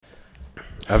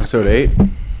Episode 8. Is Here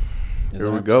it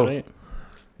we episode go. 8?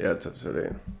 Yeah, it's episode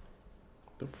 8.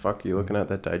 The fuck are you looking at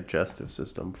that digestive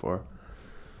system for?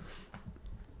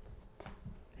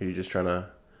 Are you just trying to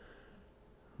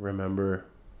remember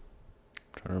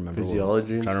Trying to remember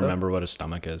physiology and trying to stuff? remember what a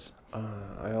stomach is.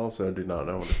 I also do not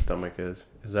know what a stomach is.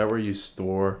 Is that where you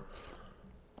store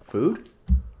food?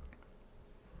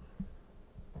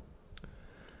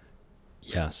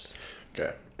 Yes.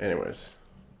 Okay. Anyways,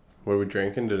 what are we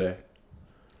drinking today?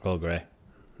 Earl Grey.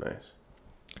 Nice.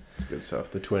 It's good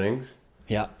stuff. The Twinnings.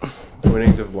 Yeah.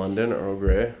 Twinnings of London, Earl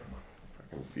Grey.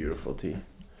 Fucking beautiful tea.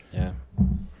 Yeah.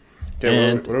 Okay,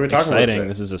 And what are we talking exciting. about today?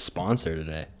 This is a sponsor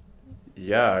today.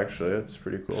 Yeah, actually, that's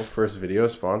pretty cool. First video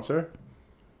sponsor.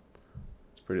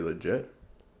 It's pretty legit.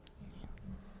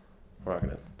 We're not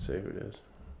gonna say who it is.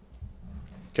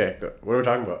 Okay, go. What are we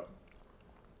talking about?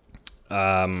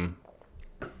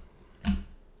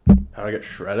 How to get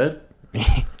shredded?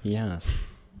 Yes.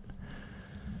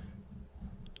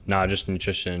 No, just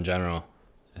nutrition in general.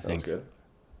 I Sounds think. good.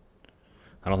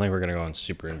 I don't think we're gonna go in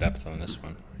super in depth on this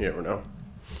one. You never know.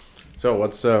 So,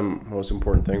 what's most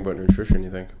important thing about nutrition?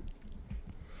 You think?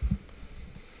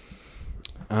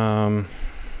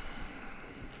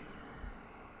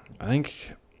 I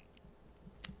think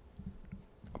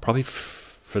probably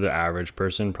for the average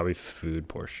person, probably food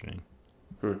portioning.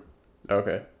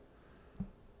 Okay.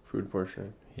 Food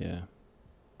portioning. Yeah.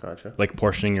 Gotcha. Like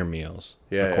portioning your meals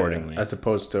Yeah. accordingly. As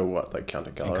opposed to what, like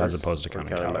counting calories? As opposed to Or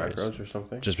counting calories. macros or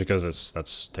something. Just because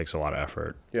that's takes a lot of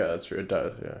effort. Yeah, that's true. It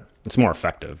does. Yeah. It's more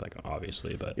effective, like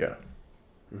obviously, but Yeah.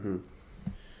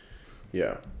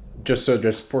 Yeah.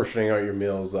 Just portioning out your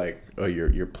meals, like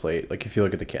your plate. Like if you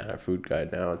look at the Canada Food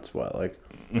Guide now, it's what, like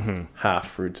half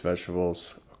fruits,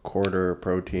 vegetables, a quarter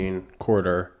protein,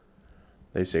 quarter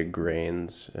they say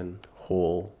grains and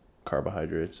whole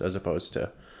carbohydrates, as opposed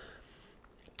to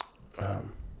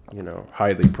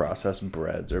highly processed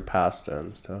breads or pasta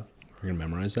and stuff. you're gonna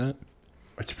memorize that.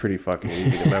 It's pretty fucking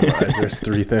easy to memorize. There's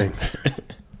 3 things.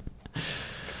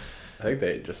 I think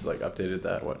they just like updated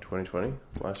that, 2020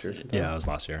 last year sometime? Yeah, it was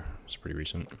last year. It's pretty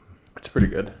recent. It's pretty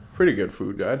good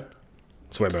food guide.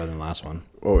 It's way better than the last one.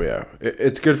 Oh yeah,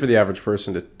 it's good for the average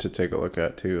person to take a look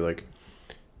at too. Like,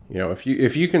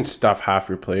 if you can stuff half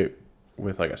your plate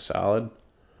with like a salad,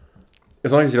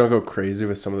 as long as you don't go crazy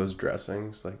with some of those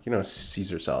dressings, like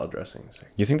Caesar salad dressings. Like,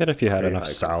 You think that if you had Very enough high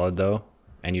salad though,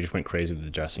 and you just went crazy with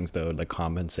the dressings though, it would like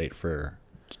compensate for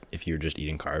if you're just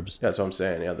eating carbs? yeah, that's what I'm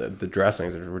saying. Yeah, the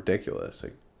dressings are ridiculous.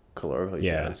 Like calorically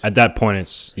Yeah. dense. At that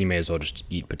point, you may as well just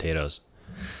eat potatoes.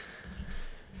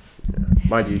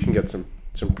 Mind you, you can get some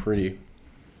pretty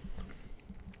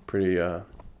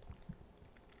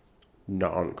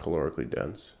non-calorically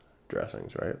dense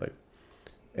dressings, right? Like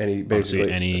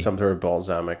Honestly, any- some sort of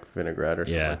balsamic vinaigrette or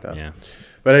something Yeah, like that. yeah.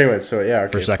 But anyway, so yeah,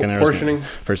 okay. For a second there, portioning,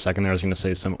 for a second there, I was gonna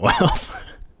say some oils.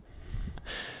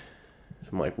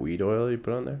 some like weed oil you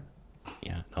put on there.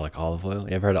 Yeah, not like olive oil.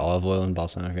 You ever heard of olive oil and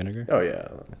balsamic vinegar? Oh yeah,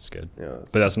 That's good, yeah.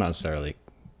 but that's not necessarily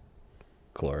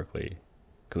calorically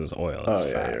because it's oil. It's oh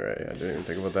yeah, fat. you're right. Yeah, I didn't even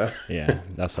think about that. Yeah,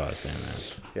 that's what I was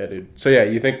saying. Yeah, dude. So yeah,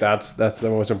 you think that's the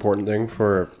most important thing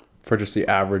for just the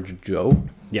average Joe?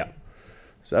 Yeah,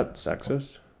 Is that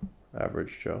sexist?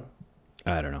 Average Joe.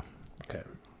 I don't know. Okay.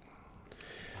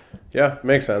 Yeah,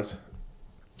 makes sense.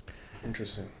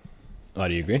 Interesting. Oh,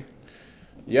 do you agree?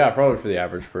 Yeah, probably for the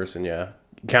average person. Yeah,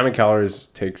 counting calories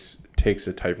takes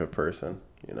a type of person.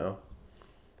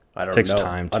 I don't Takes know.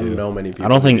 time I don't too. know many people. I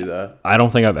don't who think do that. I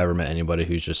don't think I've ever met anybody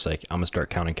who's just like, I'm gonna start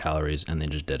counting calories and they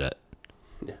just did it.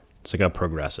 Yeah. It's like a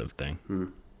progressive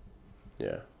thing.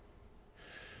 Yeah.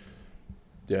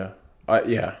 Yeah.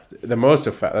 Yeah.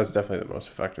 That's definitely the most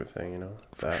effective thing.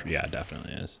 That. Yeah, it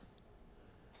definitely is.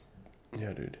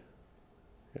 Yeah, dude.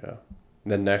 Yeah.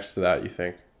 Then next to that, you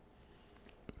think?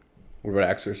 What about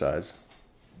exercise?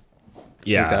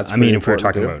 Yeah, that's I mean, pretty if we're important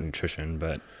talking too? about nutrition,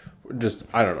 but Just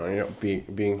I don't know.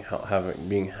 Being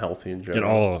healthy in it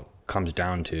general. all comes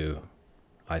down to,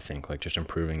 I think, like just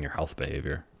improving your health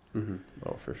behavior.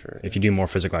 Oh, for sure. If you do more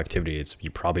physical activity,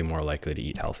 you're probably more likely to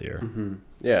eat healthier.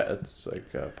 Yeah, it's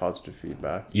like positive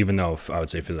feedback. Even though I would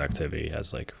say physical activity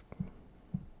has like,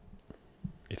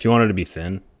 if you wanted to be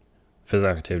thin,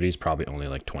 physical activity is probably only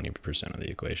like 20% of the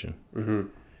equation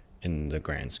in the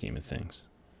grand scheme of things.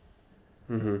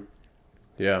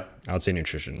 Yeah. I would say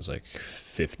nutrition is like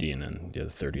 50, and then the other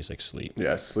 30 is like sleep.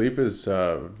 Yeah, sleep is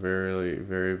very,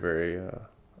 very, very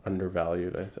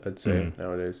undervalued. I'd say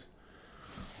nowadays.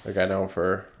 Like I know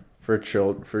for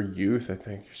youth, I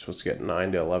think you're supposed to get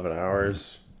 9 to 11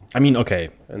 hours. I mean, okay,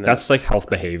 And that's like health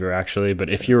behavior actually. But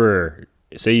if you were,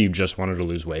 say, you just wanted to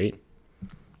lose weight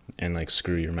and like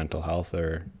screw your mental health,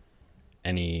 or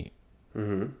any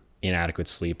inadequate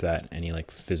sleep, that any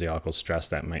like physiological stress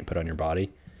that might put on your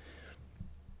body,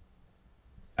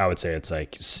 I would say it's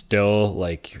like still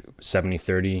like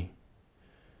 70-30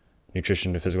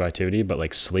 nutrition to physical activity, but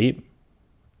like sleep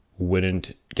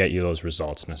wouldn't get you those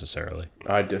results necessarily.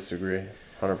 I disagree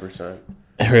 100%.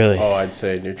 Really? Oh, I'd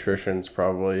say nutrition's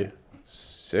probably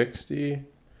 60.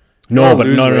 No, but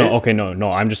no. Okay,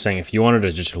 no. I'm just saying if you wanted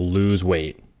to just lose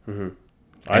weight,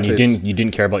 and you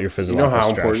didn't care about your physiological You know how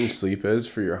stress. important sleep is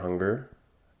for your hunger,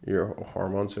 your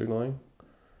hormone signaling?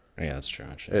 Yeah, that's true.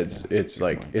 Actually, It's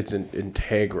like it's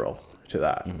integral to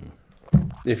that.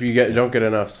 If you don't get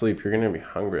enough sleep, you're gonna be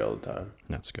hungry all the time.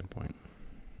 That's a good point.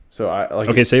 So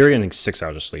okay, say you're getting 6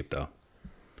 hours of sleep though.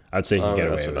 I'd say you could get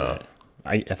away with enough.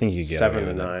 it. I think you could get 7 away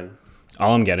to with 9. It.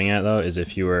 All I'm getting at though is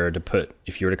if you were to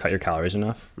cut your calories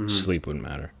enough, sleep wouldn't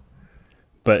matter.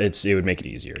 But it would make it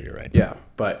easier. You're right. Yeah,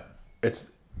 but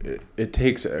it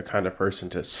takes a kind of person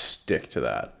to stick to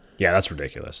that. Yeah, that's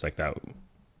ridiculous. Like that.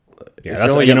 Yeah, If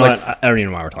that's you you know only what? I don't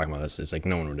even know why we're talking about this. It's like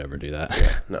no one would ever do that.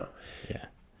 Yeah, no. Yeah.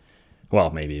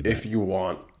 Well, maybe. But If you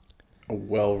want a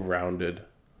well-rounded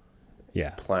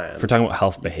plan, if we're talking about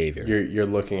health behavior, you're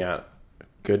looking at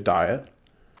good diet,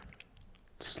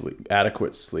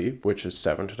 adequate sleep, which is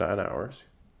 7 to 9 hours,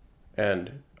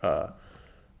 and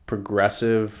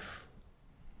progressive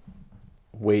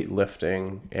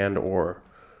weightlifting and or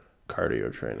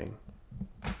cardio training,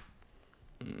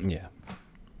 yeah.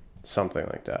 something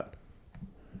like that.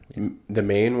 The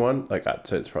main one, like I'd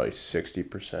say, it's probably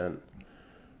 60%.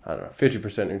 I don't know,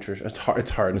 50% nutrition. It's hard.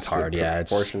 It's hard. Yeah,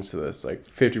 proportions to this. Like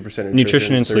 50%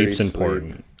 nutrition and sleep's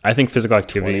important. I think physical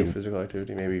activity, 20 physical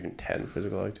activity, maybe even 10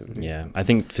 physical activity. Yeah, I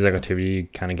think physical activity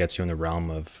kind of gets you in the realm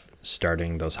of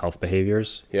starting those health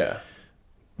behaviors. Yeah.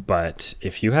 But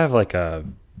if you have like a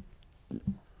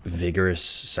vigorous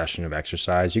session of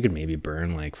exercise, you could maybe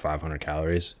burn like 500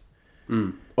 calories.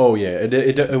 Oh yeah,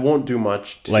 it won't do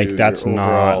much to like that's your not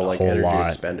overall, a like, whole energy lot.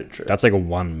 expenditure. That's like a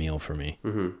one meal for me.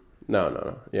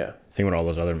 No. Yeah. Think about all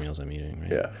those other meals I'm eating,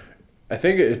 right? Yeah. I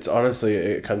think it's honestly,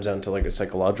 it comes down to like a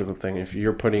psychological thing. If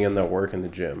you're putting in that work in the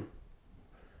gym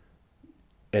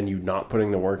and you're not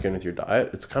putting the work in with your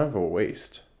diet, it's kind of a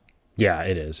waste. Yeah,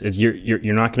 it is. It's you're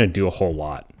not going to do a whole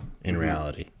lot in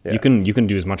reality. Yeah. You can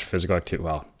do as much physical activity.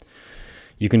 Well,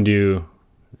 you can do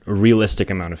a realistic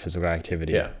amount of physical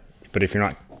activity. Yeah. But if you're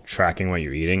not tracking what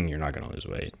you're eating, you're not going to lose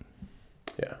weight.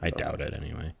 Yeah. I doubt it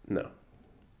anyway. No.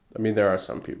 I mean, there are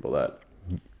some people that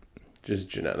just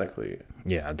genetically.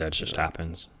 Yeah, that just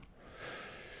happens.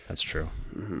 That's true.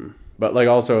 But like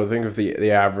also think of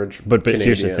the average. But Canadian.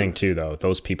 here's the thing too, though.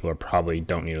 Those people are probably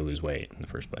don't need to lose weight in the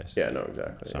first place. Yeah, no,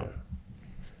 exactly. So.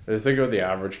 Yeah. Just think about the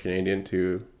average Canadian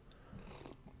too.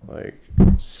 Like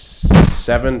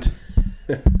 7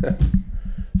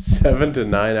 to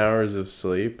 9 hours of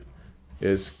sleep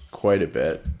is quite a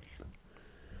bit.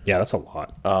 Yeah, that's a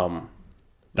lot.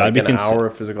 Like an hour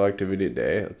of physical activity a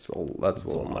day. That's a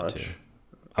little much. Too.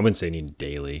 I wouldn't say you need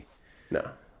daily. No,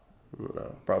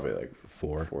 probably like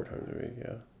 4 times a week.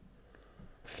 Yeah,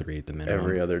 3 at the minimum.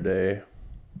 every other day.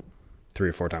 3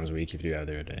 or 4 times a week if you do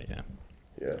every other day.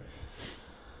 Yeah.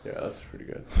 Yeah, that's pretty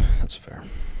good. That's fair.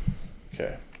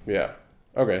 Okay. Yeah.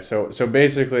 Okay. So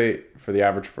basically, for the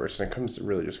average person, it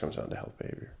really just comes down to health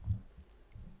behavior.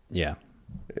 Yeah.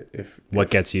 If what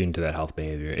gets you into that health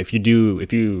behavior? If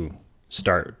you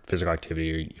start physical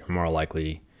activity, you're more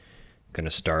likely going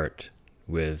to start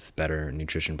with better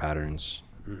nutrition patterns,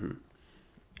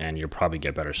 and you'll probably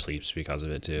get better sleeps because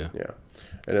of it too. Yeah,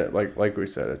 and like we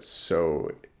said, it's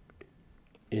so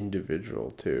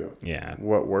individual too. Yeah.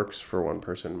 What works for one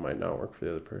person might not work for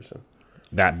the other person.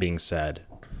 That being said,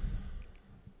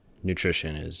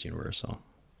 nutrition is universal.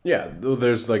 Yeah,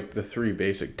 there's like the 3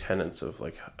 basic tenets of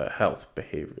like health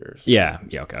behaviors. Yeah,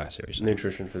 okay, I see what you're saying.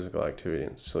 Nutrition, physical activity,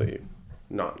 and sleep.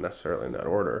 Not necessarily in that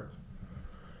order.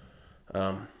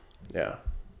 Yeah.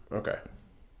 Okay.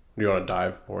 Do you want to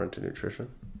dive more into nutrition?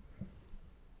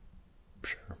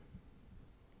 Sure.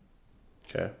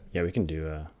 Okay. Yeah, we can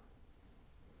do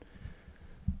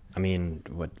I mean,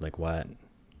 what?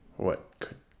 What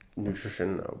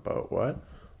nutrition about what?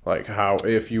 Like how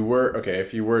if you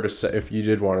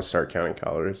did want to start counting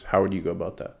calories, how would you go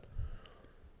about that?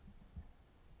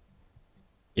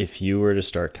 If you were to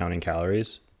start counting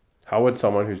calories, how would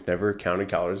someone who's never counted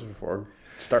calories before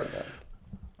start that?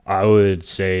 I would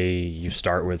say you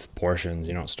start with portions.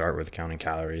 You don't start with counting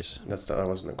calories. That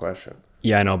wasn't the question.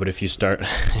 Yeah, I know, but if you start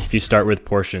with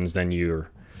portions, then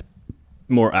you're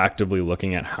more actively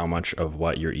looking at how much of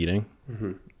what you're eating.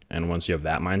 And once you have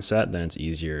that mindset, then it's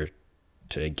easier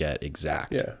to get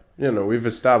exact. Yeah. we've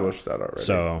established that already.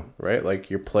 So, right? Like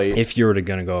your plate. if you were to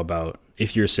gonna go about,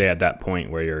 if you're say at that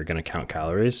point where you're gonna count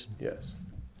calories, Yes.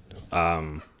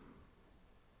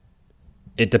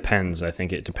 it depends. I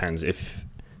think it depends if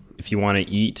you want to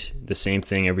eat the same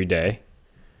thing every day,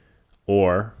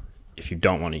 or if you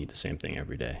don't want to eat the same thing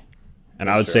every day. And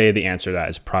I would say the answer to that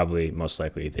is probably most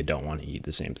likely they don't want to eat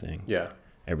the same thing. Yeah.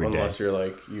 Every day. Unless you're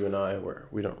like you and I, where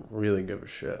we don't really give a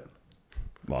shit.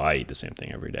 Well, I eat the same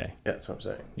thing every day. Yeah, that's what I'm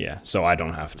saying. Yeah, so I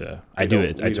don't have to. We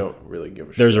don't really give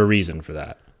a shit. There's a reason for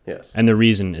that. Yes. And the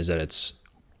reason is that it's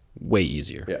way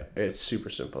easier. Yeah, it's super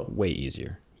simple. Way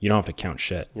easier. You don't have to count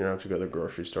shit. You don't have to go to the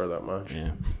grocery store that much.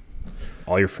 Yeah.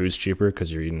 All your food's cheaper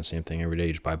because you're eating the same thing every day.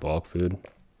 You just buy bulk food.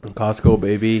 Costco,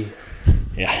 baby.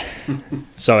 Yeah.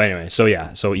 So anyway, so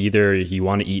either you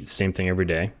want to eat the same thing every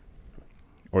day,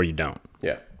 or you don't.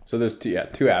 Yeah. So there's two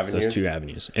avenues. So there's two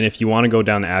avenues. And if you want to go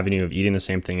down the avenue of eating the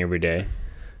same thing every day,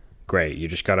 great. You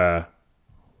just gotta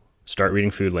start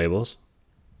reading food labels.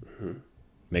 Mm-hmm.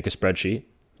 Make a spreadsheet.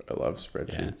 I love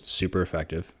spreadsheets. Yeah, it's super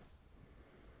effective.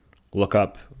 Look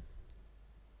up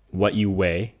what you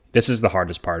weigh. This is the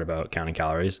hardest part about counting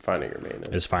calories. Finding your maintenance.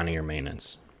 Is finding your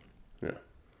maintenance. Yeah.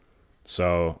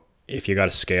 So if you got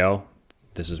a scale,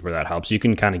 this is where that helps. You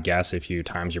can kind of guess if you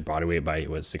times your body weight by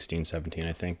 16, 17,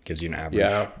 I think, gives you an average.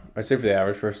 Yeah, I'd say for the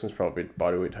average person, it's probably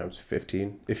body weight times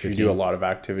 15. If 15. You do a lot of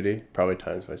activity, probably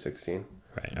times by 16.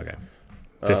 Right, okay.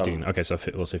 15. Okay, so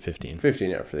we'll say 15. 15,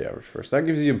 yeah, for the average person. That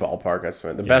gives you a ballpark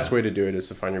estimate. The best way to do it is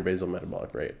to find your basal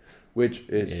metabolic rate, which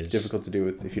is difficult to do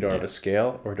with if you don't have a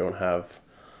scale or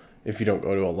if you don't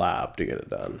go to a lab to get it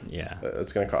done. Yeah.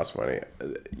 It's going to cost money.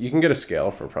 You can get a scale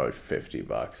for probably $50,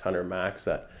 100 max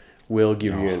that will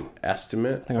give you an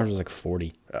estimate. I think ours was like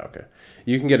 40. Oh, okay.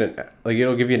 You can get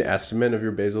it'll give you an estimate of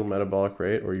your basal metabolic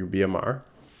rate or your BMR.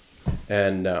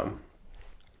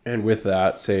 And with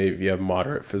that, say if you have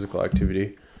moderate physical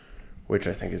activity, which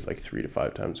I think is like 3 to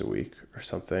 5 times a week or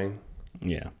something.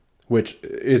 Yeah. Which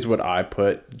is what I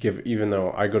even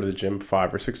though I go to the gym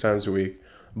 5 or 6 times a week,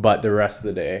 but the rest of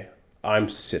the day I'm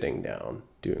sitting down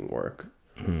doing work.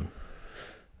 Mm-hmm.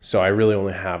 So I really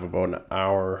only have about an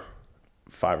hour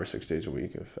 5 or 6 days a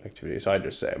week of activity. So I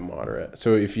just say moderate.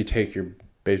 So if you take your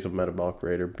basal metabolic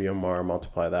rate or BMR,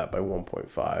 multiply that by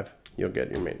 1.5, you'll get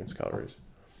your maintenance calories.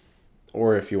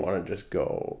 Or if you want to just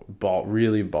go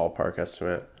really ballpark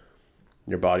estimate,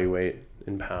 your body weight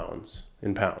in pounds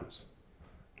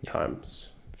times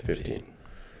 15.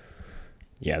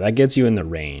 Yeah, that gets you in the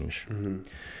range.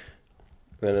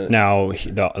 Mm-hmm. Now,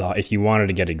 if you wanted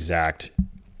to get exact,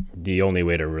 the only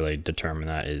way to really determine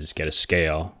that is get a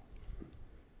scale.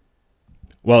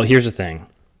 Well, here's the thing.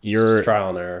 It's trial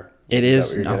and error. It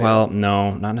is. Well,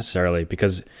 no, not necessarily.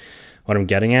 Because what I'm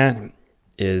getting at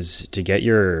is to get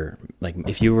your,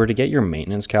 if you were to get your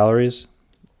maintenance calories,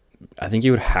 I think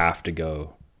you would have to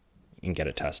go and get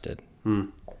it tested.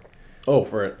 Oh,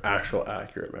 for an actual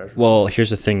accurate measurement. Well,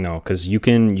 here's the thing though, because you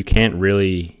can't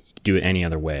really do it any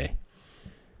other way.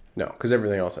 No, because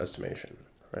everything else is estimation,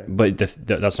 right? But that's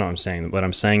not what I'm saying. What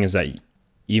I'm saying is that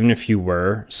even if you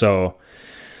were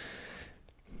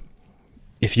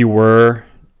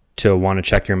to want to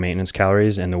check your maintenance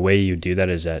calories, and the way you do that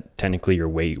is that technically your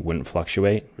weight wouldn't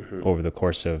fluctuate over the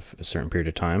course of a certain period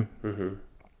of time. Mm-hmm.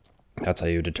 That's how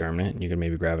you determine it. You can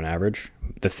maybe grab an average.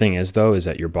 The thing is, though, is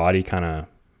that your body kind of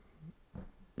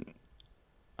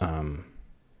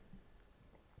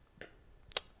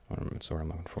what's the word I'm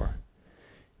looking for?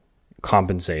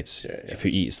 Compensates if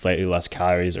you eat slightly less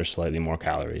calories or slightly more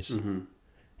calories, and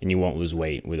you won't lose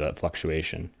weight with that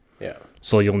fluctuation. Yeah.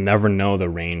 So you'll never know the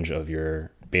range of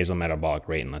your basal metabolic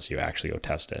rate unless you actually go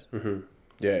test it. Mm-hmm.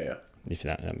 Yeah. If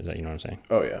that is that, you know what I'm saying?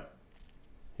 Oh yeah,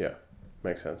 yeah,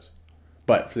 makes sense.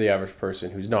 But for the average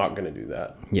person who's not going to do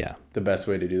that, the best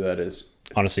way to do that is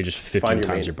honestly just 15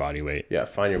 times your body weight. Yeah,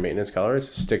 find your maintenance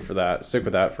calories, stick with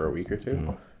that for a week or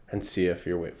two, and see if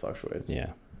your weight fluctuates.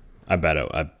 Yeah, I bet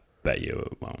you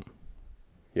it won't.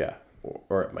 Yeah,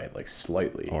 or it might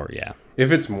slightly. Or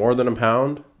if it's more than a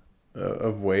pound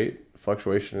of weight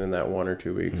fluctuation in that 1 or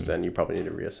 2 weeks, then you probably need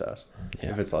to reassess.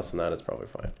 If it's less than that, it's probably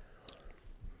fine.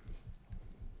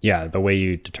 Yeah, the way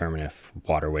you determine if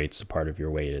water weight's a part of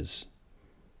your weight is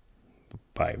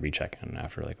by rechecking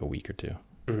after a week or two.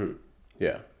 Mm-hmm.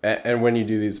 Yeah, and when you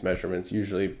do these measurements,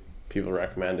 usually people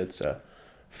recommend it's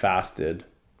fasted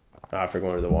after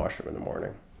going to the washroom in the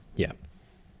morning. Yeah,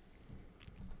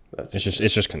 it's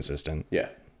just consistent. Yeah,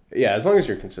 as long as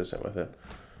you're consistent with it.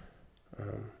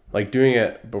 Doing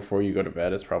it before you go to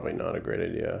bed is probably not a great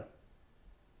idea.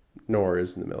 Nor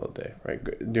is in the middle of the day,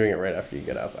 right? Doing it right after you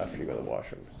get up, after you go to the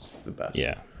washroom is the best.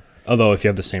 Yeah. Although if you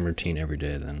have the same routine every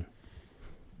day, then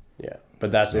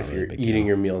But that's It's not if really a you're big eating deal.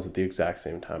 your meals at the exact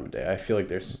same time of day. I feel like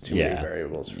there's too many Yeah.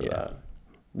 variables for Yeah. that.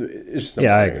 It's just the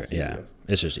Yeah, I morning, agree. it's the Yeah, easiest.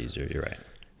 it's just easier. You're right.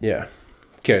 Yeah.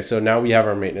 Okay, so now we have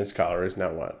our maintenance calories.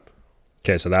 Now what?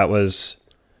 Okay, so that was.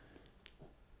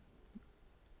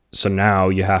 So now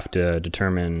you have to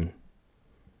determine.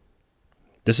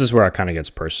 This is where it kind of gets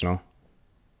personal.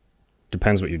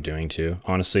 Depends what you're doing too.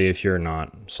 Honestly, if you're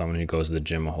not someone who goes to the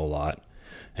gym a whole lot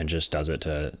and just does it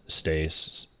to stay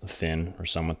thin or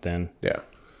somewhat thin, Yeah.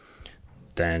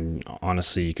 then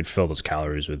honestly you could fill those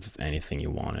calories with anything you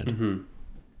wanted,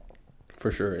 For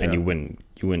sure. Yeah. and you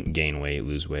wouldn't gain weight,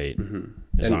 lose weight,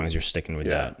 as And- long as you're sticking with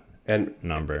yeah. that And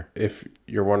number. if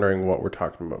you're wondering what we're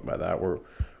talking about by that,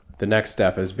 the next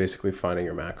step is basically finding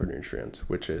your macronutrients,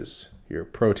 which is your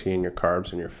protein, your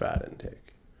carbs, and your fat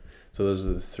intake. So those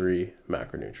are the 3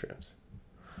 macronutrients.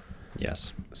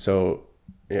 Yes. So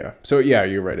yeah,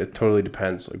 you're right. It totally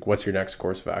depends. Like, what's your next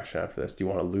course of action after this? Do you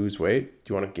want to lose weight?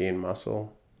 Do you want to gain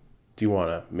muscle? Do you want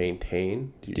to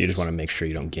maintain? Do you just want to make sure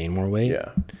you don't gain more weight?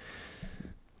 Yeah.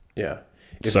 Yeah.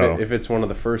 If it's one of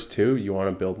the first 2, you want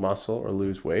to build muscle or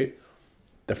lose weight,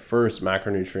 the first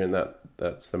macronutrient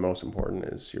that's the most important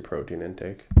is your protein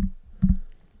intake.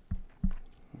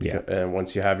 Yeah. And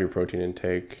once you have your protein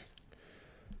intake,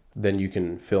 then you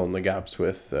can fill in the gaps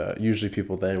with, usually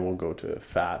people then will go to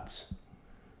fats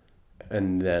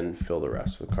and then fill the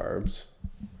rest with carbs.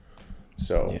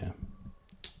 So, Yeah.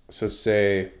 so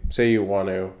say you want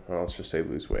to, well, let's just say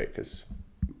lose weight, because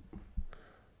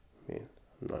I mean,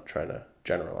 I'm not trying to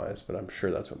generalize, but I'm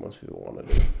sure that's what most people want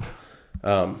to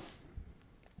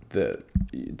do.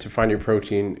 To find your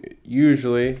protein,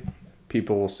 usually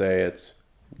people will say it's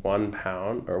 1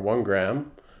 pound or 1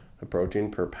 gram of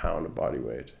protein per pound of body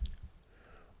weight,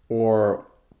 or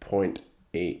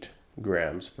 0.8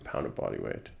 grams per pound of body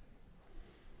weight.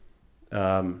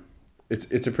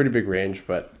 It's a pretty big range,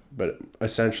 but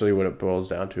essentially what it boils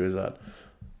down to is that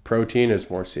protein is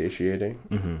more satiating.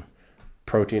 Mm-hmm.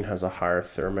 Protein has a higher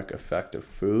thermic effect of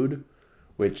food,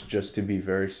 which, just to be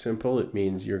very simple, it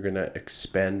means you're going to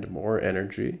expend more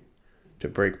energy to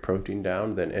break protein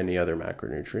down than any other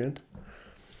macronutrient.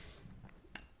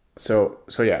 So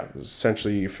yeah,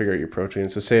 essentially you figure out your protein.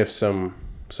 So say if some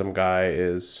guy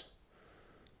is,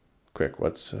 quick,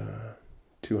 what's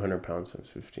 200 pounds times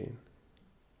 15?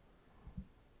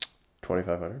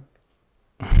 2,500?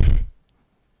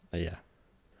 Yeah.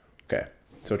 Okay,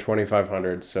 so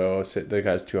 2,500. So the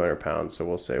guy's 200 pounds. So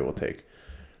we'll say we'll take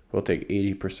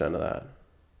 80% of that.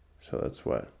 So that's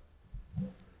what,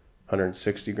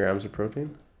 160 grams of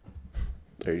protein.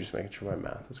 Are you just making sure my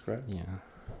math is correct? Yeah.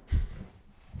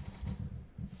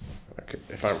 Okay,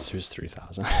 if I'm Here's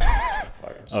 3,000. fuck,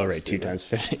 I'm so Oh, right. 2 stupid. times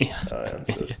 50. Oh, yeah, I'm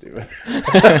so stupid.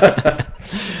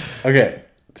 Okay,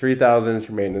 3,000 is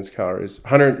your maintenance calories.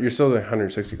 100, you're still at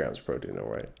 160 grams of protein, though,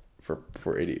 right? For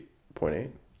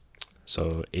 80.8.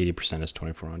 So 80% is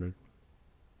 2,400.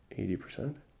 80%?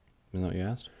 Isn't that what you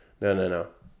asked? No.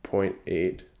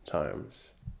 0.8 times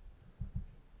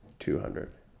 200.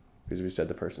 Because we said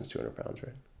the person's 200 pounds,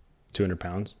 right? 200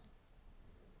 pounds?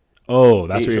 Oh,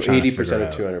 that's what you're So trying to 80% figure of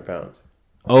out. 200 pounds.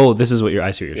 Oh, this is what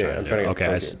I see what you're Yeah, trying I'm to trying do. to get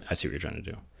Okay, protein. I see what you're trying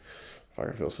to do. Fuck,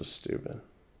 I feel so stupid.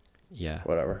 Yeah.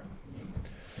 Whatever.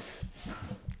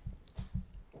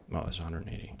 Well, it's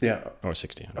 180. Yeah. Or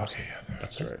 60. Okay, yeah,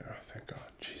 That's that's right. Oh, thank God.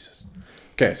 Jesus.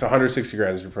 Okay, so 160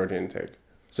 grams of your protein intake.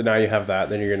 So now you have that.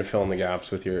 Then you're going to fill in the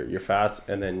gaps with your fats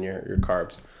and then your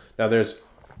carbs. Now, there's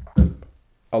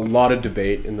a lot of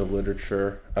debate in the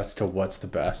literature as to what's the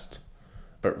best.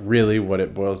 But really what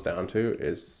it boils down to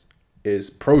is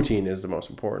protein is the most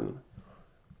important.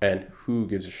 And who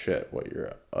gives a shit what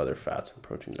your other fats and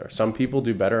proteins are? Some people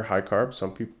do better high carb.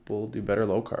 Some people do better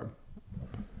low carb.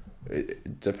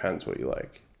 It depends what you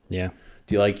like. Yeah.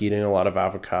 Do you like eating a lot of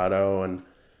avocado and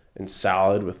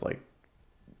salad with like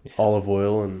olive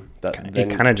oil and that? It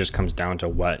kind of just comes down to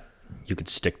what you could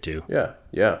stick to. Yeah.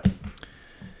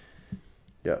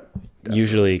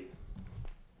 Usually,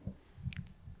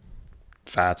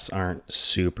 fats aren't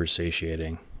super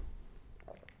satiating.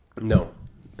 No,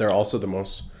 they're also the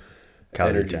most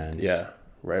Calorie energy dense. Yeah,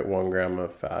 right. 1 gram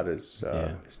of fat is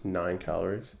Yeah. 9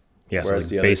 calories. Yeah, Whereas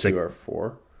so the basic, other 2 are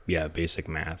 4. yeah, basic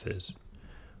math is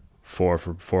 4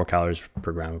 calories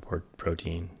per gram of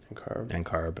protein And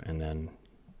carb. and then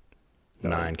No.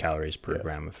 9 calories per Yeah.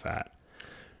 gram of fat.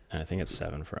 And I think it's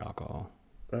 7 for alcohol.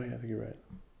 Oh yeah, I think you're right.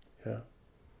 Yeah.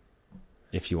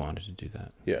 If you wanted to do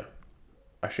that. Yeah.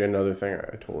 Actually, another thing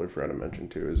I totally forgot to mention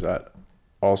too is that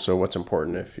also what's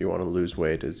important if you want to lose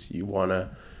weight is you want to,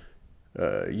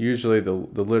 usually the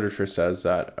literature says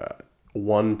that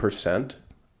 1%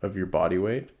 of your body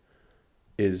weight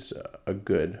is a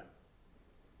good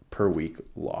per week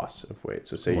loss of weight.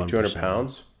 So say you're 1%. 200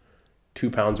 pounds,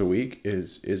 2 pounds a week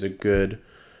is a good,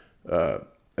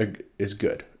 is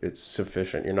good. It's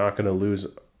sufficient. You're not going to lose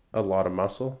a lot of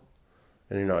muscle,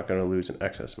 and you're not going to lose an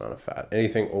excess amount of fat.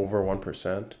 Anything over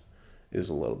 1% is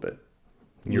a little bit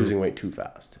losing weight too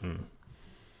fast.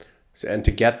 So, and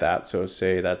to get that, so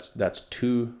say that's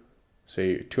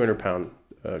 200 pound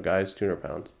guys, 200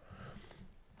 pounds.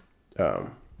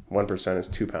 1% is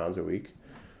 2 pounds a week.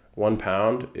 1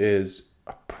 pound is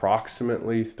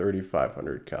approximately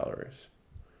 3,500 calories.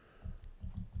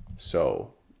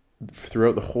 So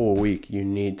throughout the whole week, you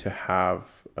need to have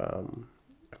a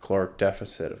caloric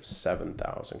deficit of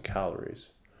 7,000 calories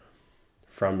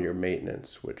from your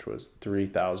maintenance, which was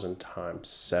 3,000 times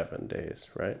 7 days,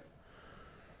 right?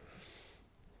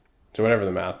 So whatever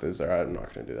the math is there, I'm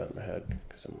not going to do that in my head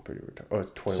because I'm pretty retarded. Oh,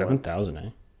 it's 21. 7,000, eh?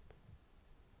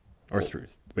 Or three?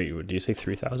 Wait, do you say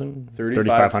 3,000?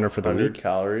 3,500 for the week.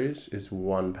 Calories is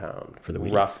 1 pound For the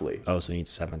week? roughly. Oh, so you need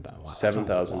 7,000. Wow,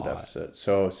 7,000 deficit.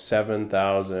 So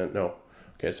 7,000. No.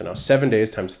 Okay, so now 7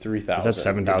 days times 3,000. Is that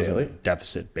 7,000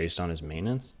 deficit based on his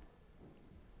maintenance?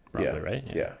 Probably, Yeah. right?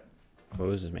 Yeah. What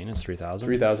was his maintenance? 3,000?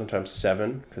 3,000 times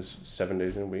 7, because 7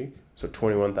 days in a week. So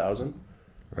 21,000.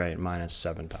 Right, minus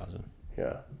 7,000.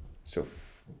 Yeah. So,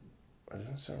 does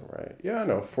that sound right? Yeah,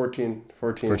 no,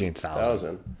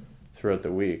 14,000 throughout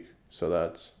the week. So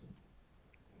that's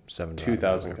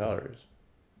 2,000 calories.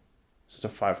 It's a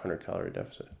 500 calorie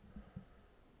deficit.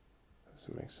 Does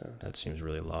it make sense? That seems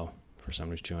really low for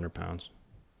someone who's 200 pounds.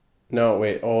 No,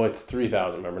 wait. Oh, it's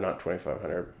 3,000. Remember, not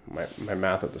 2,500. My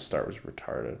math at the start was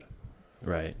retarded.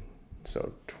 Right.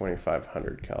 So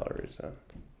 2,500 calories then.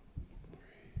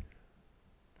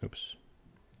 Oops.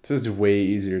 This is way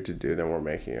easier to do than we're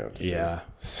making it. Yeah.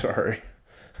 Sorry.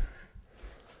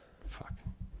 Fuck.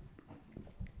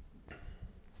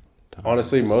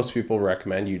 Honestly, most people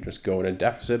recommend you just go in a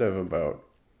deficit of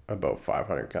about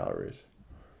 500 calories.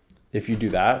 If you do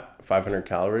that, 500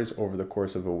 calories over the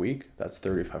course of a week, that's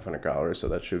 3,500 calories. So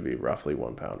that should be roughly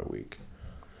 1 pound a week.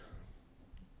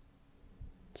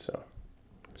 So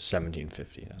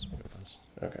 1,750, that's what it was.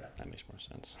 Okay. That makes more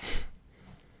sense.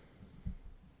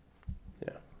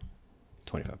 Yeah.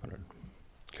 2,500.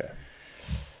 Okay.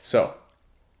 So,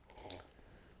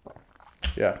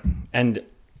 yeah. And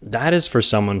that is for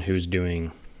someone who's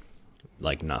doing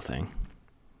like nothing.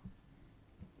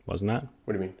 Wasn't that?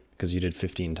 What do you mean? Because you did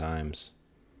 15 times.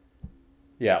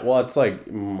 Yeah, well, it's like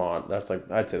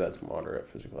I'd say that's moderate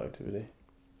physical activity.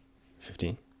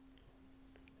 15?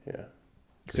 Yeah.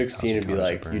 16 would be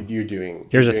like you're doing.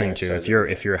 Here's the thing too. If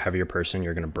you're a heavier person,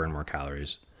 you're going to burn more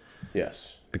calories.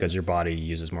 Yes. Because your body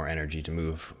uses more energy to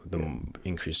move the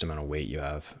increased amount of weight you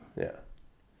have. Yeah.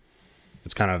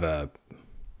 It's kind of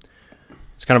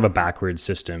a backwards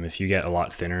system. If you get a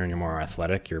lot thinner and you're more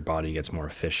athletic, your body gets more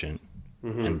efficient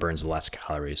and burns less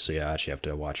calories. So you actually have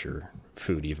to watch your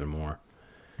food even more.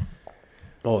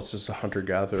 Oh, it's just a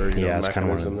hunter-gatherer. Yeah, it's kind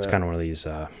of one of these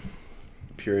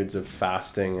periods of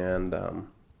fasting and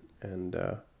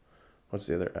what's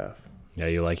the other F? Yeah,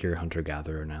 you like your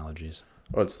hunter-gatherer analogies.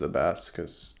 Oh, it's the best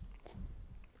because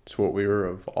it's what we were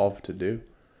evolved to do.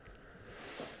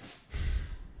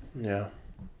 Yeah.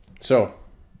 So,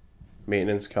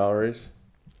 maintenance calories,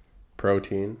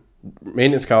 protein,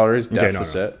 maintenance calories,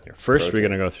 deficit. Okay, no. First, protein. We're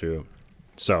going to go through.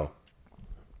 So,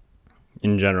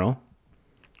 in general,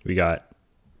 we got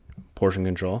portion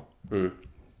control.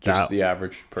 Just the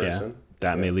average person. Yeah,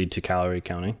 that may lead to calorie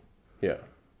counting. Yeah.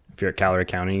 If you're at calorie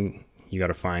counting, you got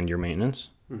to find your maintenance.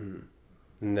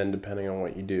 And then depending on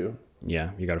what you do.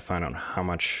 Yeah, you got to find out how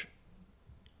much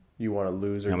you want to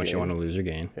lose or gain. How much you want to lose or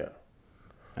gain. Yeah.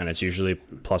 And it's usually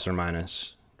plus or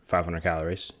minus 500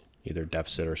 calories, either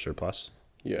deficit or surplus.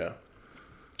 Yeah.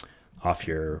 Off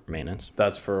your maintenance.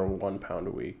 That's for 1 pound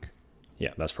a week.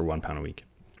 Yeah, that's for 1 pound a week.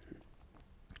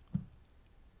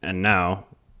 And now,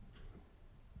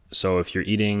 so if you're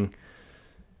eating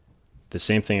the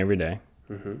same thing every day,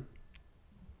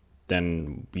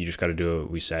 then you just got to do what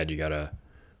we said. You got to,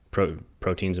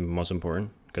 protein's the most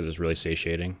important because it's really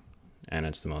satiating and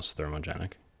it's the most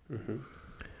thermogenic.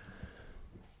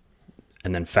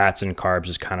 And then fats and carbs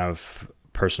is kind of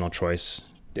personal choice.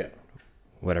 Yeah.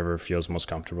 Whatever feels most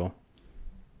comfortable.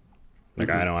 Like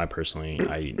I know I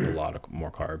eat a lot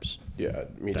more carbs. Yeah,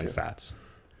 me than too. Fats.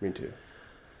 Me too.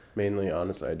 Mainly,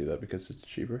 honestly, I do that because it's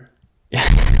cheaper.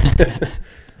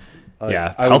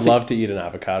 Yeah, I would love to eat an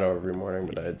avocado every morning,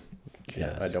 but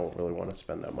I don't really want to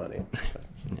spend that money. Yeah,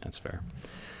 that's fair.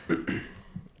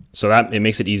 So that it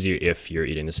makes it easier if you're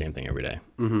eating the same thing every day,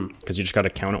 because you just got to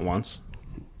count it once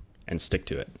and stick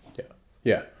to it.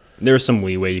 Yeah. There's some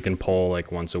leeway you can pull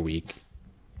like once a week.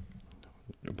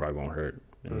 it probably won't hurt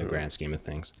in the grand scheme of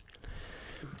things.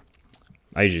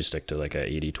 I usually stick to like a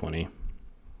 80-20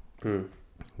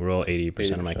 rule.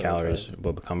 80% of my calories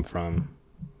will come from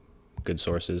good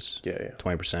sources. Yeah, yeah.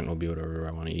 20% will be whatever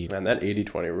I want to eat. And that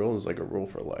 80-20 rule is like a rule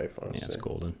for life, honestly. Yeah, it's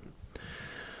golden.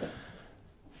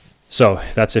 So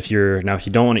that's if you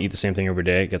don't want to eat the same thing every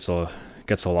day, it gets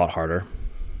a lot harder.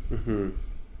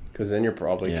 Because then you're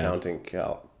probably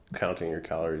counting your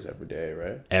calories every day,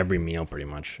 right? Every meal, pretty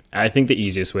much. I think the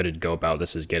easiest way to go about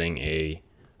this is getting a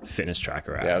fitness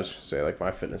tracker app. Yeah, I was going to say like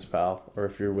MyFitnessPal, or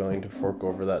if you're willing to fork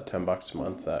over that $10 a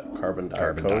month, that Carbon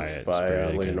Diet Coach by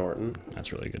really Layne good. Norton.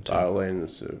 That's really good too. Layne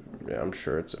is, I'm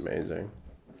sure it's amazing.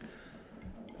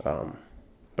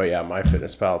 But yeah,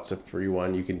 MyFitnessPal, it's a free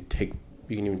one. You can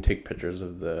even take pictures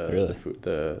of the food,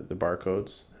 the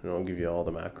barcodes, and it'll give you all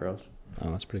the macros.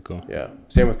 Oh, that's pretty cool. Yeah,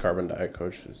 same with Carbon Diet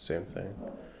Coach. It's the same thing.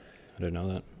 I didn't know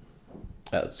that.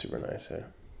 That's super nice. Yeah.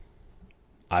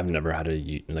 I've never had a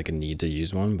need to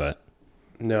use one, but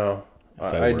no,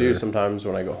 I do sometimes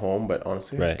when I go home. But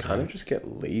honestly, I kind of just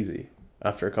get lazy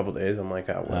after a couple of days. I'm like,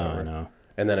 whatever. Oh, I know.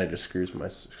 And then I just screws.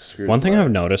 One thing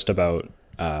I've noticed about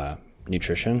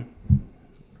nutrition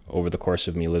over the course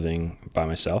of me living by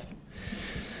myself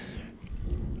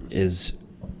is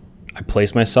I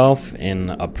place myself in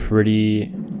a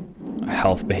pretty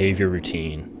health behavior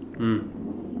routine.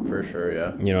 For sure,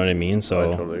 yeah. You know what I mean?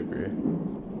 So I totally agree.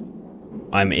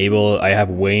 I have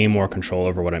way more control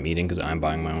over what I'm eating because I'm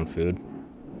buying my own food.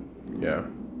 Yeah.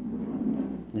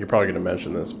 You're probably going to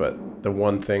mention this, but the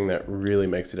one thing that really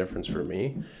makes a difference for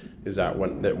me is that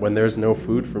when there's no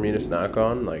food for me to snack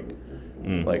on, like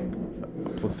a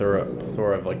plethora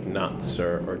of like nuts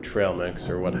or trail mix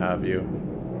or what have you,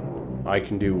 I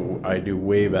do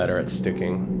way better at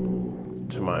sticking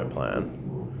to my plan.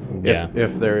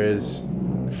 If there is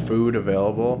food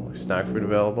available, snack food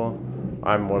available,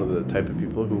 I'm one of the type of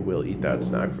people who will eat that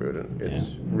snack food, and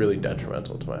it's really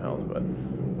detrimental to my health. But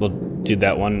well, dude,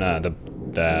 that one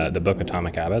the book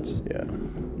Atomic Habits. Yeah.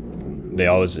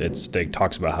 It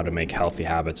talks about how to make healthy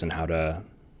habits and how to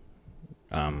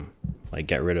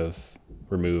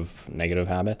remove negative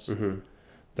habits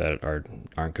that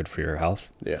aren't good for your health.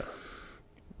 Yeah.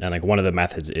 And like one of the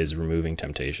methods is removing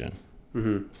temptation.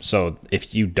 So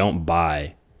if you don't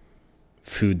buy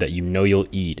food that you know you'll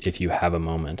eat if you have a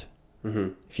moment,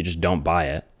 if you just don't buy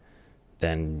it,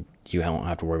 then you don't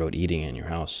have to worry about eating it in your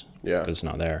house. Yeah. Because it's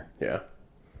not there. Yeah.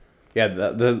 Yeah,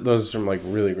 those are some like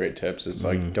really great tips. It's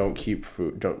like don't keep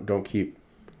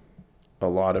a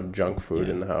lot of junk food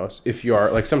in the house. If you are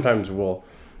like, sometimes we'll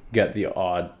get the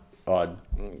odd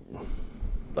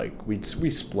like we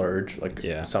splurge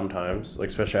sometimes, like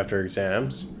especially after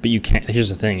exams. But you can't. Here's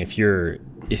the thing: if you're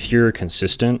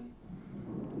consistent,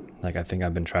 like I think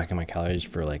I've been tracking my calories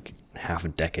for like half a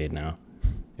decade now.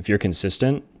 If you're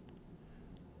consistent,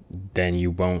 then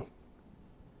you won't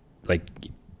like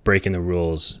breaking the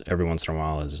rules every once in a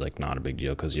while is like not a big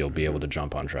deal because you'll be able to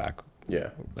jump on track. Yeah.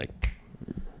 Like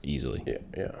easily. Yeah.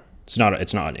 Yeah. It's not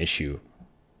an issue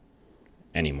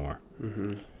anymore.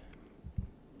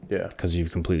 Yeah. Because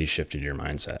you've completely shifted your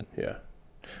mindset. Yeah.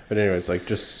 But anyways, like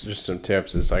just some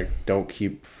tips is like don't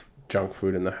keep junk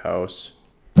food in the house.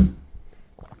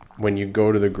 When you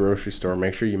go to the grocery store,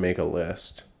 make sure you make a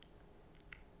list.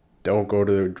 Don't go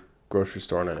to the grocery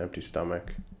store on an empty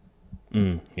stomach.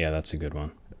 Yeah, that's a good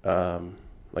one.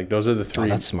 Like those are the three.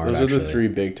 That's smart. Those are the three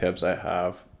big tips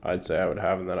I'd say I would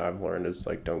have, and that I've learned is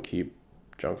like don't keep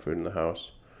junk food in the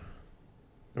house.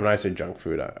 When I say junk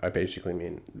food, I basically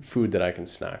mean food that I can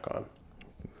snack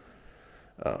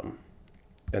on.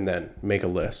 And then make a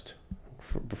list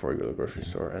before you go to the grocery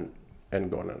store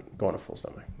and go on a full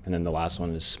stomach. And then the last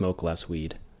one is smoke less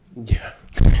weed. Yeah.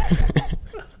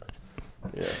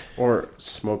 Yeah. Or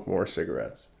smoke more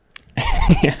cigarettes.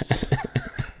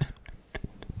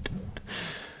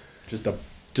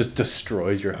 Just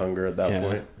destroys your hunger at that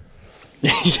point.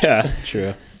 Yeah,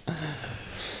 true.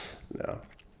 No.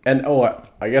 And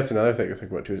I guess another thing to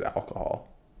think about too is alcohol.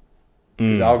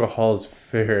 Because alcohol is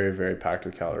very, very packed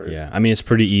with calories. Yeah, I mean it's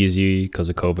pretty easy because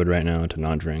of COVID right now to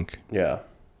not drink. Yeah.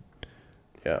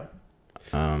 Yeah.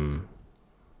 But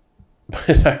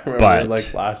I remember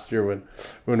like last year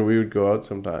when we would go out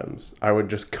sometimes, I would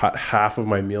just cut half of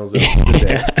my meals out of the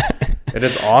day. And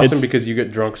it's awesome because you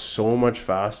get drunk so much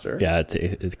faster. Yeah,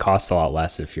 it costs a lot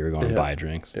less if you're going to buy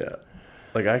drinks. Yeah.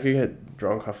 Like I could get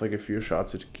drunk off like a few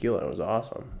shots of tequila. It was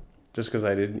awesome. Just because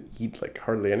I didn't eat like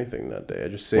hardly anything that day. I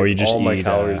just saved all my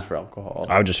calories for alcohol.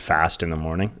 I would just fast in the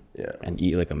morning. Yeah. And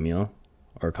eat like a meal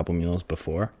or a couple meals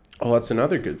before. Oh, that's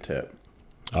another good tip.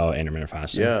 Oh, intermittent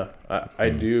fasting. Yeah, I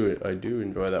do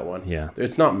enjoy that one. Yeah.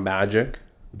 It's not magic.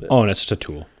 And it's just a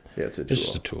tool. Yeah, it's a It's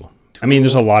just a tool. tool. I mean,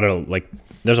 there's a lot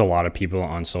of people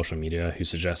on social media who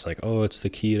suggest like, oh, it's the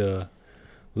key to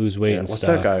lose weight Yeah, and what's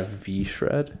stuff. that guy? V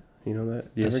Shred. You know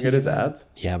that? Do you Does ever he get do his that? ads?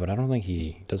 Yeah, but I don't think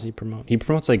he promote. He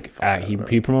promotes like I he don't know.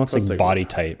 he promotes Promotes, like like, body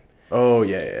type, Oh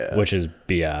yeah. which is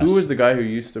BS. Who was the guy who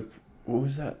used to? What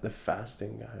was that? The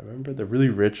fasting guy. Remember the really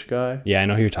rich guy? Yeah, I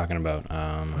know who you're talking about.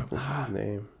 What was his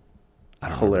name? I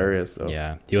don't Hilarious though.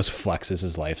 Yeah, he always flexes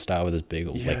his lifestyle with his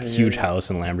big, Yeah, huge yeah. house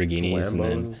and Lamborghinis, and Lambos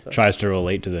then and stuff. tries to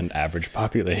relate to the average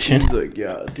population. He's like,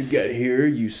 yeah, to get here,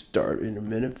 you start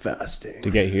intermittent fasting.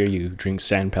 To get here, you drink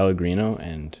San Pellegrino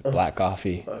and black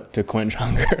coffee to quench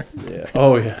hunger. Yeah.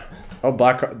 Oh yeah. Oh,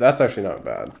 that's actually not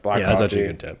bad. Black Yeah, coffee. that's actually a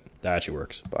good tip. That actually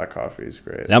works. Black coffee is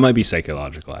great. That might be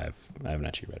psychological. I haven't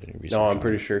actually read any research. No, I'm on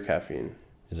pretty it. sure caffeine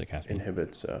Is it caffeine?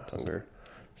 inhibits hunger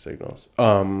signals.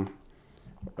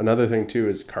 Another thing too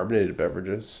is carbonated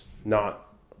beverages, not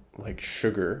like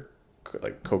sugar,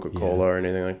 like Coca-Cola Yeah. or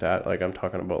anything like that. Like I'm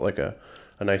talking about like a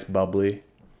nice bubbly,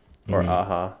 or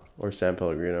AHA or San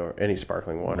Pellegrino or any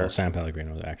sparkling water. Well, San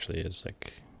Pellegrino actually is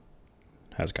like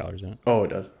has calories in it. Oh, it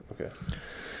does. Okay.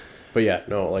 But yeah,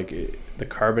 no, like the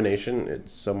carbonation,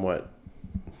 it's somewhat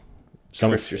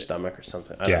tricks your stomach or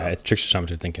something. I don't Yeah, know. it tricks your stomach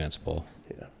to thinking it's full.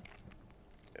 Yeah.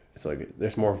 It's like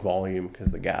there's more volume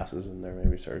because the gases in there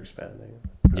maybe start expanding.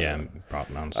 Yeah,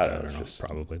 probably. Honestly, I don't know. just-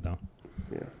 Probably though.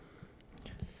 Yeah.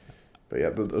 But yeah,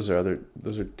 those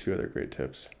are two other great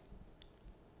tips.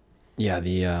 Yeah,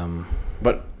 the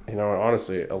But you know,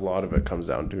 honestly, a lot of it comes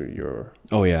down to your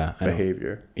oh yeah, I know.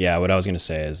 behavior. Yeah, what I was gonna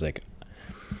say is like,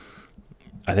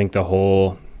 I think the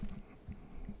goal,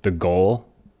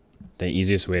 the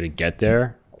easiest way to get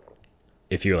there,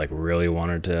 if you like really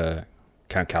wanted to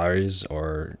count calories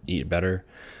or eat better,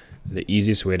 the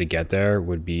easiest way to get there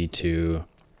would be to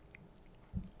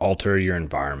alter your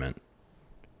environment.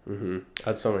 Mm-hmm.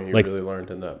 That's something you Like- really learned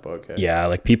in that book. Eh? Yeah,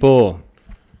 like people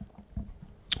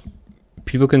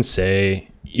can say,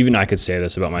 even I could say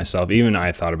this about myself, even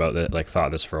I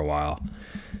thought this for a while,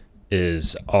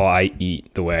 is, oh, I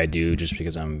eat the way I do just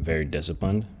because I'm very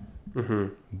disciplined. Mm-hmm.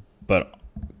 But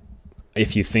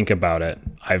if you think about it,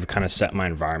 I've kind of set my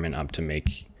environment up to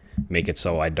make it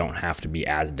so I don't have to be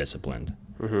as disciplined.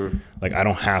 Mm-hmm. Like I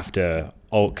don't have to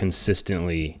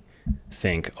consistently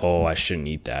think, oh, I shouldn't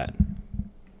eat that.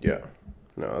 Yeah.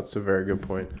 No, that's a very good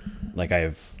point. Like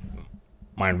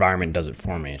my environment does it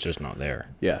for me. It's just not there.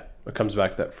 Yeah. It comes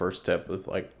back to that first step of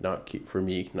like not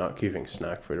keeping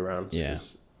snack food around. Yeah.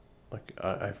 It's like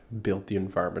I've built the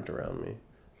environment around me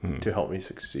to help me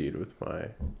succeed with my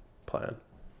plan.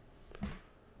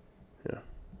 Yeah.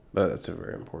 But that's a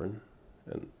very important,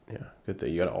 and yeah, good that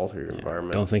you got to alter your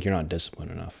environment. Don't think you're not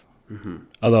disciplined enough.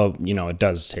 Although, it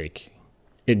does.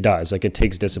 Like it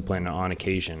takes discipline on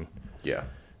occasion. Yeah.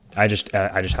 I just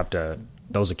have to,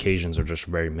 those occasions are just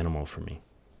very minimal for me.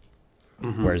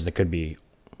 Whereas it could be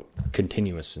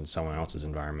continuous in someone else's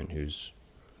environment who's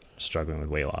struggling with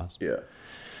weight loss. Yeah.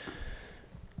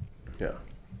 Yeah.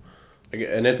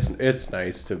 And it's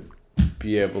nice to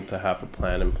be able to have a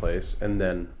plan in place, and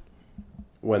then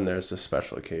when there's a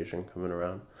special occasion coming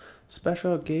around,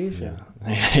 special occasion.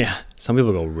 Yeah. Yeah. Some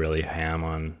people go really ham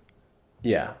on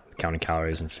Yeah. counting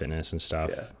calories and fitness and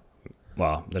stuff. Yeah.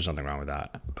 Well, there's nothing wrong with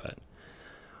that, but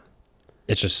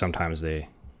it's just sometimes they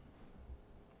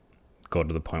go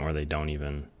to the point where they don't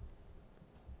even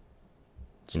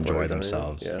enjoy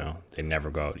themselves. Yeah. You know, they never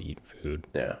go out to eat food.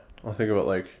 Yeah. I'll think about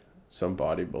like some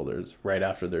bodybuilders right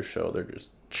after their show, they're just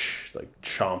like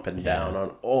chomping down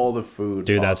on all the food.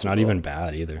 Dude, that's not possible. even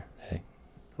bad either. Hey,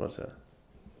 What's that?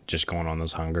 just going on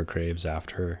those hunger craves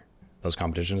after those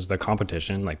competitions. The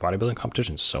competition, like bodybuilding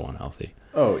competition, is so unhealthy.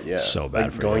 Oh yeah. So bad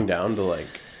like for going you. down to like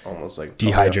almost like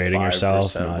Dehydrating probably a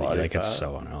yourself, 5% not body like it's fat.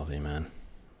 so unhealthy, man.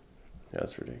 Yeah,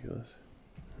 that's ridiculous.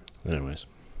 Anyways,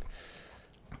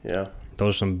 Yeah.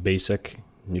 those are some basic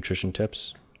nutrition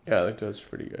tips. Yeah, I think that's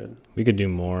pretty good. We could do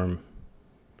more.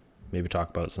 Maybe talk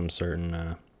about some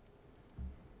certain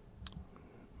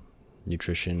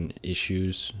nutrition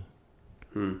issues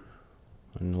in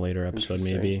a later episode,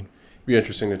 Interesting. maybe. It'd be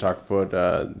interesting to talk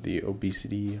about the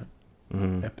obesity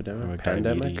epidemic, Like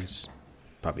pandemic. diabetes.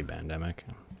 Probably pandemic.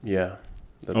 Yeah.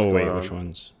 That's Oh wait, going which on.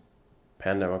 ones?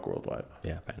 Pandemic worldwide.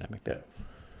 Yeah, pandemic. Yeah.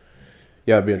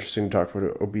 Yeah, it'd be interesting to talk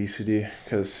about obesity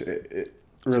because it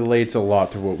relates a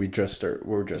lot to what we just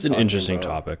we're just. It's an talking interesting about.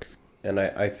 topic. And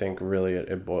I think really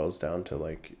it boils down to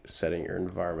like setting your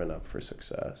environment up for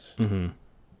success. Mm-hmm.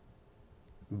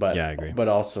 But Yeah, I agree. But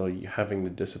also you having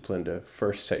the discipline to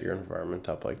first set your environment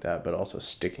up like that, but also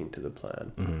sticking to the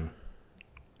plan. Mm-hmm.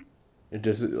 It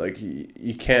just like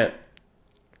you can't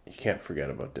forget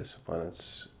about discipline.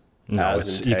 No,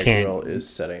 as you integral can't. is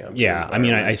setting up. Yeah, I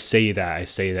mean, I say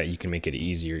that you can make it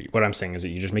easier. What I'm saying is that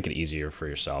you just make it easier for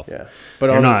yourself. Yeah, but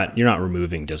you're not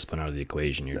removing discipline out of the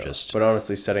equation. You're just. But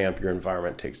honestly, setting up your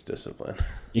environment takes discipline.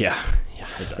 Yeah,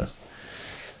 it does.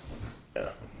 Yeah.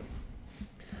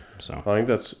 So I think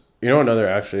that's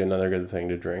another good thing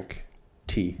to drink.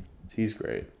 Tea. Tea's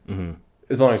great. Mm-hmm.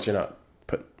 As long as you're not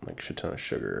put like shit ton of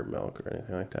sugar or milk or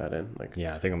anything like that in. Like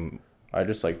yeah, I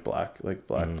just like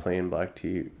plain black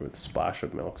tea with a splash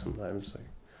of milk sometimes. Like,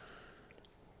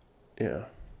 yeah,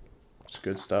 it's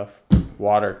good stuff.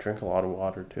 Water, drink a lot of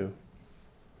water too.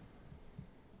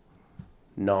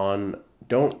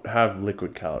 Don't have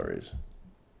liquid calories.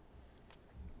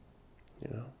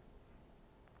 You know,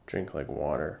 drink like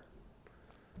water,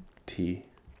 tea,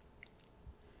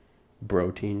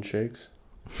 protein shakes.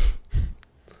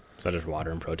 Is that just water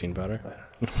and protein powder?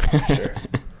 Sure.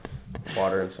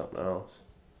 Water and something else.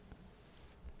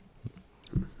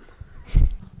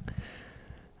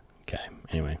 Okay.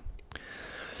 Anyway.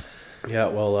 Yeah.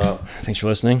 Well. Thanks for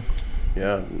listening.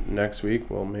 Yeah. Next week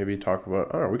we'll maybe talk about.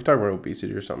 I don't know. We could talk about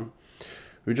obesity or something.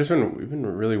 We've been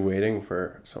really waiting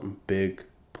for some big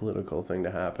political thing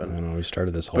to happen. I know we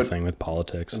started this whole thing with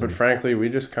politics. But frankly, we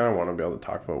just kind of want to be able to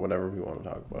talk about whatever we want to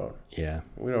talk about. Yeah.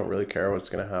 We don't really care what's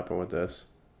going to happen with this.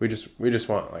 We just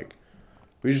want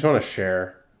to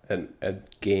share and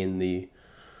gain the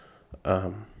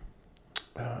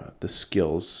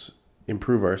skills,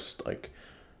 improve our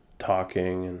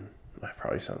talking, and I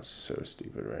probably sound so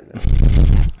stupid right now.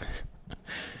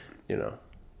 You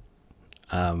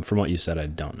know. From what you said, I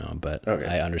don't know, but Okay.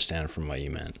 I understand from what you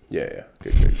meant. Yeah.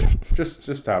 Good.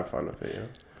 just have fun with it, you know.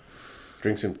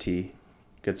 Drink some tea.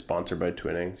 Get sponsored by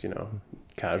Twinnings, you know.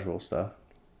 Casual stuff.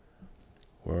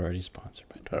 We're already sponsored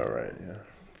by Twitter. All right, yeah.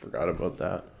 Forgot about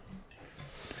that.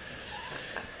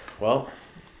 Well,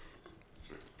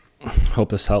 hope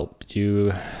this helped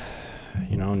you,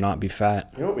 not be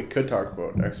fat. you know what we could talk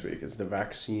about next week is the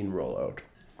vaccine rollout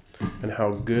and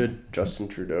how good Justin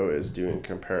Trudeau is doing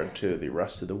compared to the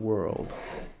rest of the world.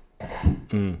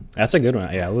 That's a good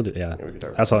one. Yeah, we'll do. Yeah, we could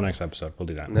talk that's our next episode. We'll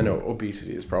do that. And then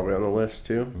obesity is probably on the list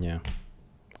too. Yeah.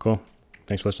 Cool.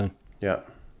 Thanks for listening. Yeah.